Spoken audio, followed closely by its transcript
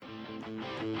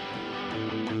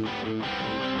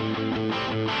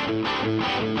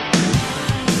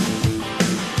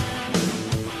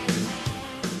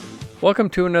Welcome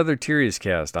to another Tirias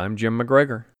Cast. I'm Jim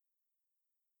McGregor.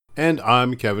 And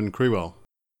I'm Kevin Crewell.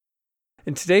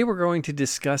 And today we're going to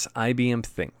discuss IBM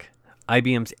Think.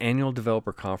 IBM's annual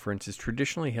developer conference is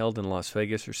traditionally held in Las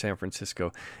Vegas or San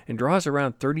Francisco and draws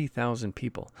around 30,000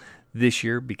 people. This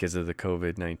year, because of the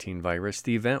COVID-19 virus,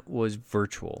 the event was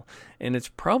virtual, and it's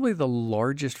probably the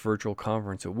largest virtual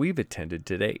conference that we've attended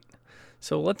to date.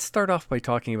 So let's start off by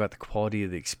talking about the quality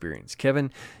of the experience. Kevin,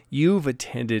 you've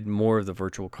attended more of the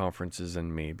virtual conferences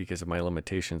than me because of my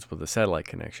limitations with the satellite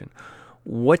connection.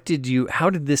 How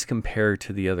did this compare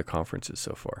to the other conferences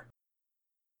so far?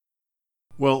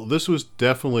 Well, this was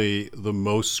definitely the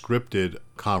most scripted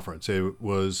conference. It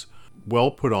was well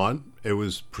put on. It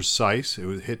was precise. It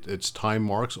would hit its time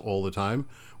marks all the time,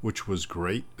 which was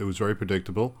great. It was very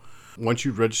predictable. Once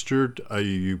you registered,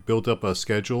 you built up a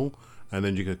schedule, and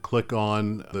then you could click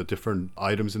on the different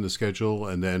items in the schedule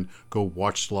and then go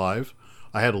watch live.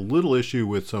 I had a little issue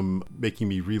with some making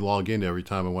me re-log in every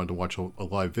time I wanted to watch a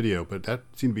live video, but that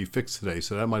seemed to be fixed today,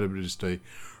 so that might have been just a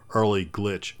early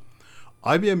glitch.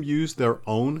 IBM used their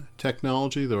own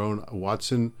technology, their own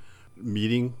Watson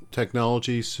meeting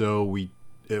technology, so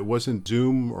it wasn't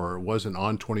Zoom or it wasn't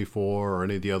On24 or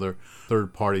any of the other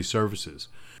third-party services.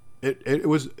 It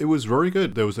was very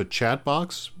good. There was a chat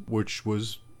box, which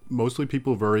was mostly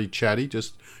people very chatty,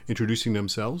 just introducing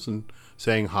themselves and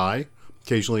saying hi,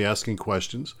 occasionally asking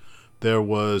questions. There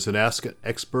was an Ask an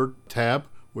Expert tab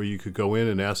where you could go in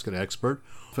and ask an expert.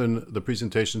 Often the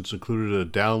presentations included a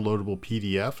downloadable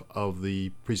PDF of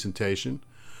the presentation.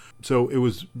 So it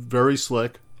was very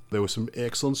slick. There were some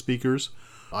excellent speakers.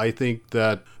 I think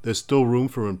that there's still room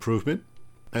for improvement.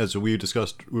 As we were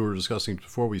discussing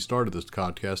before we started this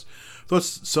podcast,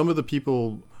 some of the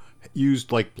people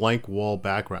used like blank wall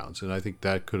backgrounds, and I think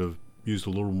that could have used a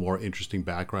little more interesting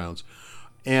backgrounds.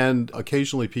 And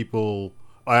occasionally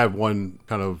I have one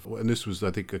kind of, and this was,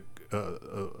 I think,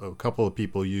 a couple of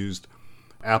people used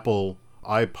Apple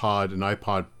AirPod and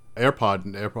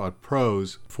AirPod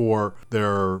Pros for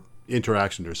their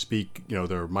interaction,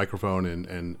 their microphone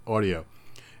and audio.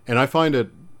 And I find that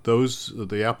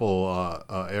the Apple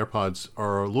AirPods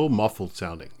are a little muffled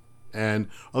sounding. And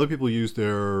other people use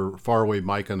their faraway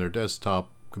mic on their desktop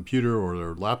computer or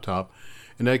their laptop,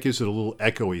 and that gives it a little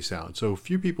echoey sound. So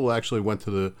few people actually went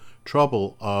to the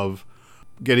trouble of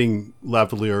getting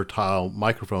lavalier tile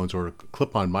microphones or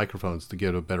clip-on microphones to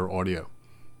get a better audio.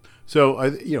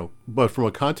 So but from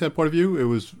a content point of view, it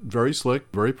was very slick,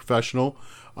 very professional.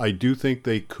 I do think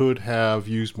they could have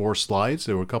used more slides.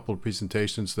 There were a couple of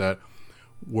presentations that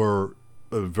were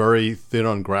very thin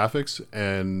on graphics,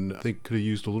 and I think could have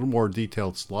used a little more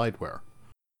detailed slideware.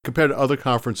 Compared to other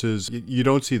conferences, you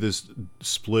don't see this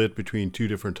split between two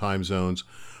different time zones,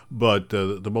 but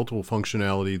the multiple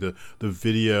functionality, the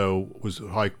video was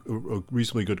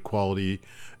reasonably good quality,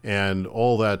 and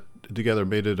all that together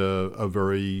made it a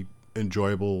very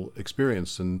enjoyable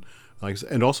experience. And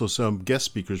also some guest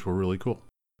speakers were really cool.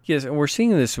 Yes, and we're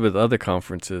seeing this with other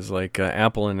conferences. Like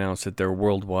Apple announced that their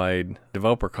worldwide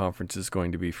developer conference is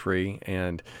going to be free,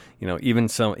 and even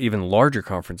larger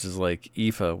conferences like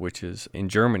IFA, which is in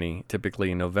Germany, typically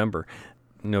in November,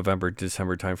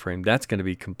 December timeframe, that's going to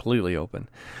be completely open.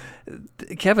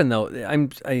 Kevin, though,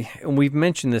 and we've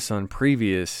mentioned this on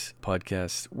previous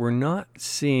podcasts, we're not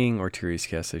seeing, or Tirias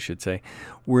Cast, I should say,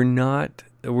 we're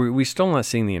still not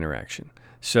seeing the interaction.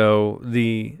 So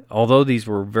although these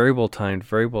were very well timed,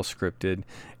 very well scripted,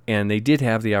 and you did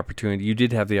have the opportunity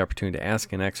to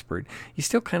ask an expert, you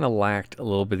still kind of lacked a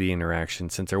little bit of the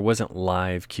interaction since there wasn't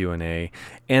live Q&A,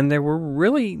 and there were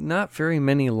really not very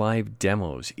many live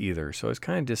demos either. So I was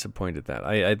kind of disappointed that.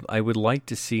 I would like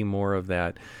to see more of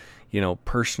that,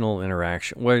 personal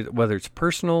interaction, whether it's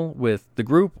personal with the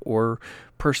group or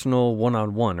personal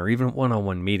one-on-one or even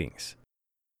one-on-one meetings.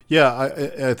 Yeah,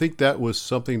 I think that was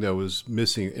something that was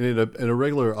missing. And in a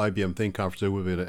regular IBM Think conference, there would have been